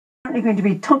They're going to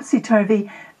be topsy-turvy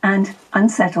and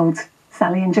unsettled.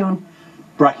 Sally and John.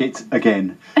 Brackets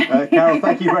again. Carol,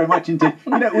 thank you very much indeed.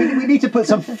 You know, we need to put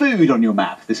some food on your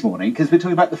map this morning because we're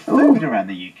talking about the food around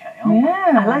the UK, aren't we?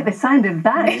 Yeah, I like the sound of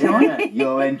that, John. Yeah,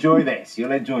 you'll enjoy this.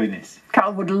 You'll enjoy this.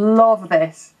 Carol would love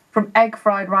this. From egg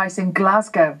fried rice in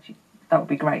Glasgow, that would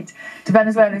be great, to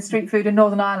Venezuelan street food in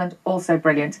Northern Ireland, also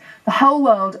brilliant. The whole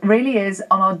world really is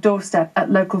on our doorstep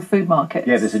at local food markets.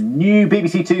 Yeah, there's a new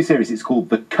BBC Two series. It's called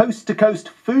the Coast to Coast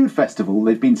Food Festival.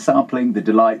 They've been sampling the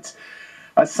delights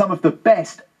at some of the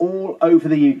best all over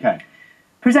the UK.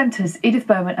 Presenters Edith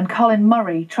Bowman and Colin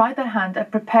Murray tried their hand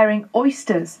at preparing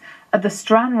oysters at the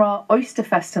Stranraer Oyster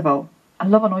Festival. I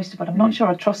love an oyster, but I'm not sure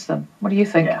I trust them. What do you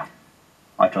think? Yeah,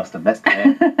 I trust them. Let's play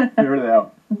it. Here they are.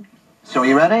 So are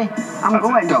you ready? I'm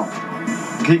going. Go.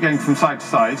 Keep going from side to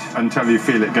side until you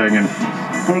feel it going in.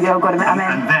 There we go, got it. I'm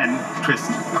in. And then twist.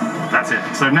 That's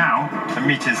it. So now the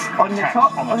meat is On the attached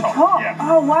top? on the top. Yeah.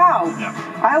 Oh, wow.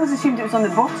 Yeah. I always assumed it was on the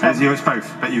bottom. It's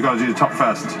both, but you've got to do the top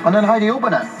first. And then how do you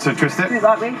open it? So twist it. Do it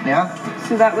that way. Yeah.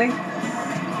 So that way.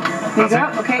 There you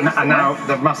That's go. it. Okay. And now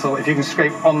the muscle, if you can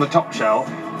scrape on the top shell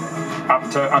up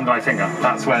to under eye finger,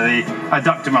 that's where the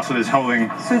adductor muscle is holding.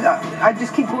 So I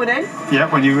just keep going in? Yeah,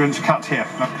 when you're going to cut here.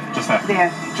 Look, just there. There.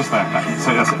 Just there.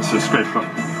 So that's it. So scrape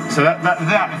it. So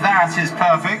that is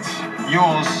perfect.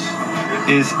 Yours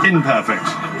is imperfect.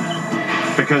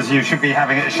 Because you should be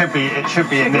having it should be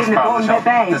in this part of the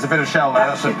shell. There's a bit of shell there,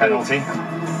 that's a penalty.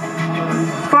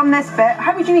 From this bit,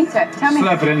 how would you eat it? Tell me.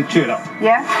 Slurp it in, chew it up.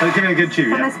 Yeah? So give it a good chew,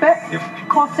 From yeah. this bit? Yep.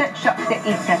 Cut it, shut it,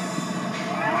 eat it.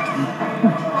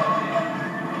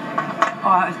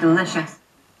 Oh, that was delicious.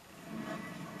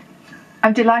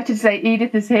 I'm delighted to say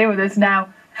Edith is here with us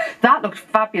now. That looks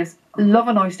fabulous. Love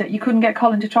an oyster. You couldn't get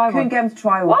Colin to try one? Couldn't get him to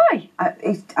try one. Why?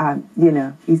 He's, you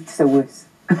know, he's so wuss.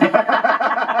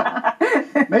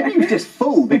 Maybe you're just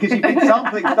full because you've been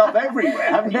sampling stuff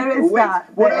everywhere, haven't you? There is that.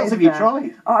 What else have you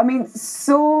tried? Oh, I mean,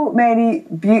 so many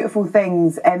beautiful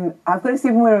things. I've got to say,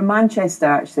 when we were in Manchester,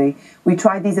 actually, we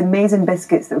tried these amazing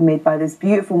biscuits that were made by this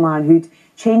beautiful man who'd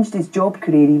changed his job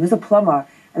career. He was a plumber,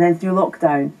 and then through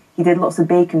lockdown, he did lots of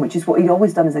baking, which is what he'd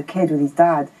always done as a kid with his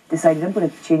dad. Decided, I'm going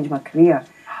to change my career.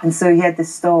 And so he had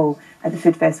this stall at the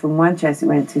food festival in Manchester he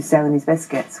went to, selling his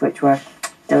biscuits, which were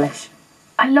delish.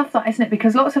 I love that, isn't it?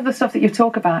 Because lots of the stuff that you're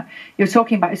talking about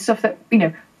is stuff that, you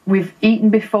know, we've eaten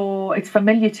before, it's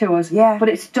familiar to us, yeah. But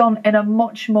it's done in a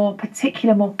much more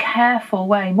particular, more careful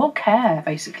way, more care,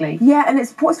 basically. Yeah, and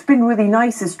it's what's been really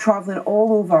nice is travelling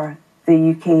all over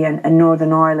the UK and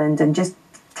Northern Ireland and just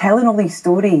telling all these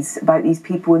stories about these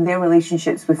people and their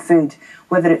relationships with food,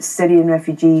 whether it's Syrian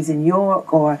refugees in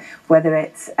York or whether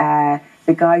it's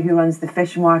the guy who runs the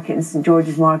fish market in St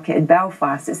George's Market in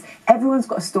Belfast. Everyone's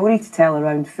got a story to tell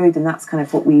around food, and that's kind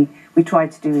of what we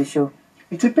tried to do with the show.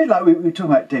 It's a bit like we were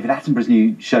talking about David Attenborough's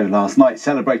new show last night,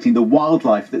 celebrating the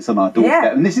wildlife that's on our doorstep.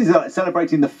 Yeah. And this is like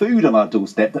celebrating the food on our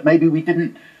doorstep that maybe we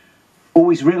didn't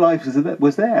always realise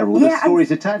was there, or the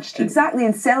stories attached to. Exactly,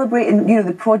 and celebrating, you know,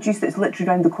 the produce that's literally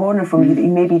around the corner from you that you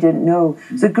maybe didn't know.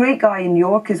 There's a great guy in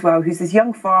York as well, who's this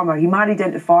young farmer. He married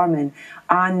into farming,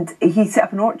 and he set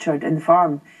up an orchard in the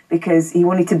farm because he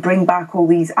wanted to bring back all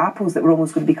these apples that were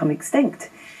almost going to become extinct.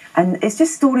 And it's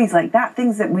just stories like that,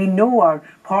 things that we know are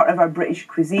part of our British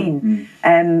cuisine,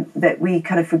 that we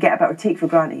kind of forget about or take for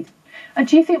granted. And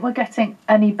do you think we're getting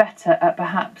any better at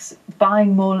perhaps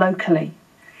buying more locally?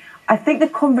 I think the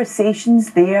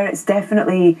conversation's there. It's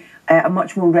definitely a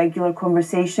much more regular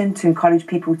conversation to encourage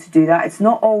people to do that. It's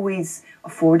not always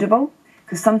affordable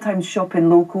because sometimes shopping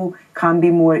local can be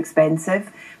more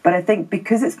expensive. But I think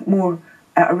because it's more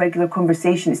a regular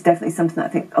conversation, it's definitely something that I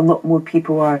think a lot more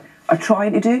people are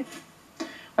trying to do.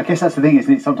 I guess that's the thing,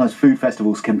 isn't it? Sometimes food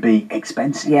festivals can be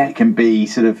expensive. Yeah. It can be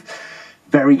sort of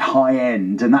very high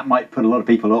end, and that might put a lot of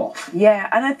people off. Yeah,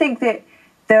 and I think that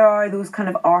there are those kind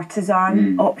of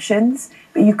artisan options,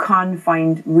 but you can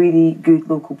find really good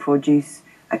local produce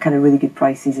at kind of really good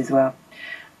prices as well.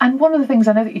 And one of the things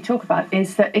I know that you talk about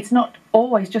is that it's not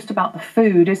always just about the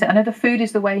food, is it? I know the food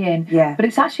is the way in, yeah, but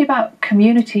it's actually about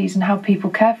communities and how people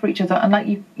care for each other. And like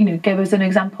you know, gave us an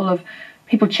example of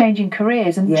people changing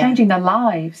careers and changing their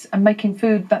lives and making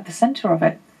food at the centre of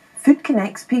it. Food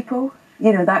connects people.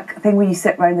 You know, that thing when you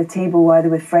sit around the table, whether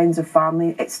with friends or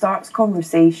family, it starts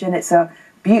conversation. It's a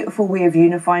beautiful way of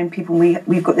unifying people.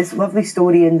 We've got this lovely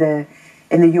story in the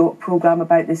York programme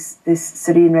about this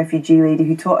Syrian refugee lady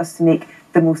who taught us to make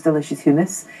the most delicious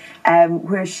hummus,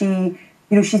 where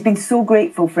she's been so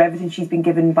grateful for everything she's been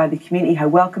given by the community, how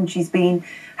welcome she's been,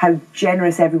 how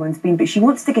generous everyone's been, but she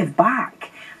wants to give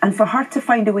back. And for her to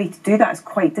find a way to do that is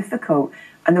quite difficult.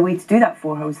 And the way to do that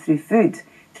for her was through food.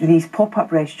 through these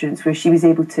pop-up restaurants where she was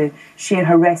able to share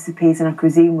her recipes and her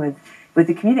cuisine with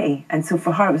the community. And so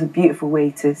for her, it was a beautiful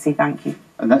way to say thank you.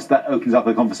 And that opens up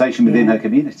a conversation within her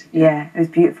community. Yeah, it was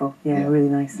beautiful. Yeah, really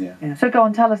nice. Yeah. So go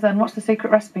on, tell us then, what's the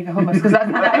secret recipe for hummus? Because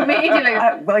that immediately...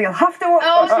 well, you'll have to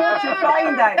watch to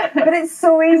find out. But it's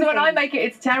so easy. Because when I make it,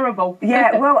 it's terrible.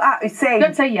 Yeah, well, same.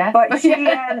 Don't say yeah. But she...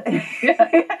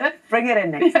 bring it in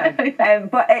next time.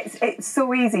 But it's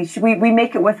so easy. We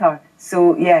make it with her.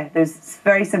 So, yeah, there's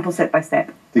very simple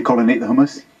step-by-step. Did Colin eat the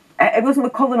hummus? It wasn't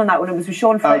with Colin on that one, it was with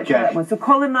Sean Fletcher on that one. So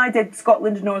Colin and I did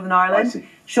Scotland and Northern Ireland.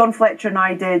 Sean Fletcher and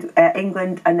I did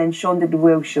England, and then Sean did the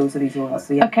Wales shows of his own.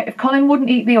 So, yeah. Okay, if Colin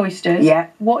wouldn't eat the oysters,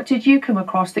 what did you come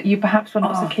across that you perhaps were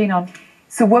not so keen on?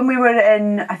 So when we were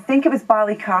in, I think it was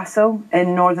Ballycastle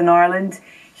in Northern Ireland,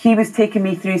 he was taking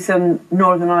me through some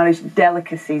Northern Irish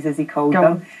delicacies, as he called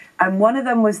them. And one of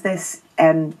them was this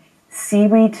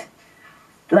seaweed,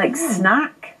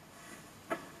 snack.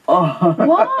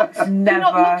 What?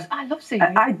 Never. I love seaweed.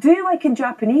 I do like in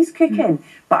Japanese cooking,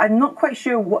 but I'm not quite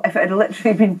sure if it had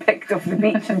literally been picked off the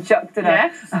beach and chucked in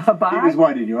a bag. It was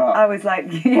winding you up. I was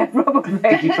like, yeah, probably.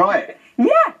 Did you try it?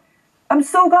 Yeah. I'm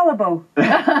so gullible.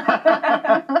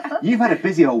 You've had a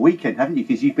busy old weekend, haven't you?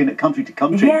 Because you've been at country to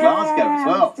country in Glasgow as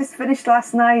well. Just finished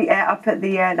last night up at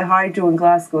the Hydro in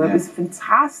Glasgow. It was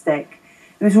fantastic.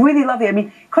 It was really lovely. I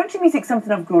mean, country music's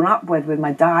something I've grown up with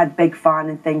my dad, big fan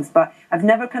and things, but I've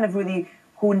never kind of really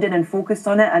honed in and focused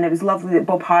on it. And it was lovely that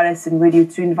Bob Harris and Radio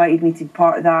 2 invited me to be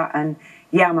part of that. And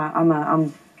yeah,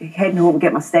 I'm heading home to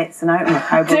get my Stetson out and my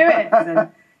cowboy boots. And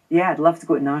yeah, I'd love to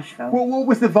go to Nashville. Well, what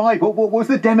was the vibe? What was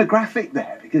the demographic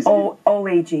there? Because all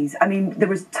ages. I mean, there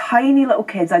was tiny little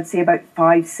kids, I'd say about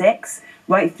 5, 6,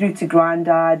 right through to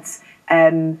granddads.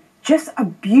 Just a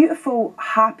beautiful,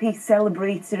 happy,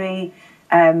 celebratory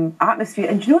atmosphere.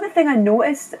 And do you know the thing I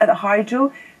noticed at the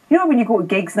Hydro? You know when you go to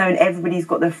gigs now and everybody's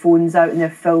got their phones out and they're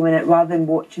filming it rather than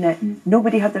watching it?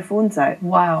 Nobody had their phones out.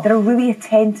 Wow. They're a really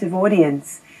attentive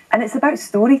audience. And it's about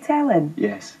storytelling.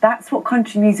 Yes. That's what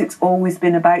country music's always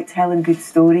been about, telling good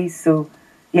stories. So,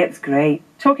 yeah, it's great.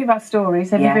 Talking about stories,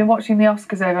 have you been watching the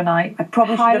Oscars overnight? I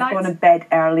probably should have gone to bed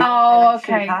early. Oh,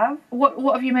 okay.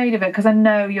 What have you made of it? Because I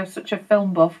know you're such a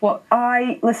film buff.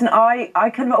 I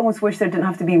kind of almost wish there didn't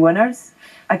have to be winners.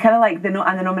 I kind of like the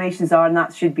nominations are, and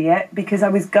that should be it. Because I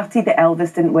was gutted that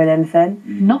Elvis didn't win anything.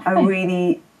 Nothing. I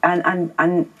really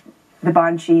and the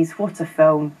Banshees. What a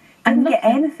film! Didn't get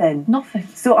anything. Nothing.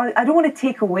 So I don't want to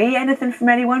take away anything from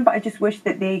anyone, but I just wish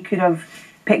that they could have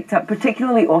picked up,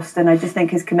 particularly Austin. I just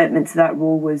think his commitment to that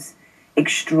role was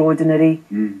extraordinary.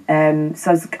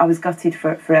 So I was gutted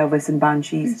for Elvis and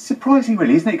Banshees. It's surprising,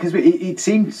 really, isn't it? Because it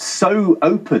seemed so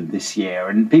open this year,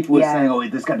 and people were saying, "Oh,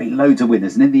 there's going to be loads of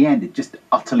winners," and in the end, it just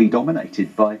utterly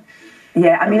dominated by.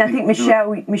 Yeah, I mean, I think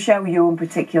Michelle Yeoh in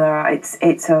particular.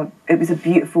 It was a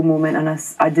beautiful moment and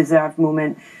a deserved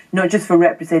moment, not just for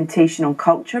representation on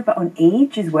culture, but on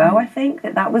age as well. I think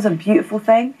that was a beautiful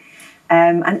thing.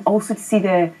 And also to see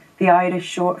the Irish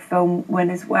short film win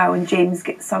as well, and James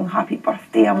get sung Happy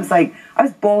Birthday. I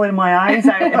was bawling my eyes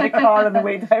out in the car on the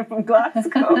way down from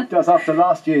Glasgow. It does. After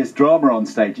last year's drama on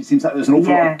stage, it seems like there's an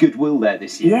awful lot of goodwill there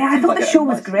this year. Yeah, I thought the show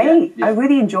was great. I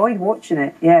really enjoyed watching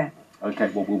it, yeah.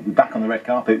 Okay, well, we'll be back on the red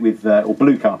carpet with, or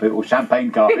blue carpet, or champagne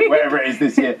carpet, wherever it is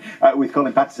this year, with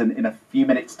Colin Patterson in a few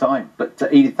minutes' time. But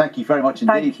Edith, thank you very much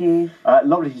indeed. Thank you.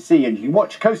 Lovely to see you. And you can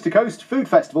watch Coast to Coast Food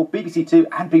Festival, BBC Two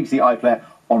and BBC iPlayer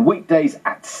on weekdays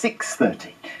at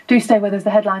 6:30. Do stay with us,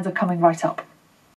 the headlines are coming right up.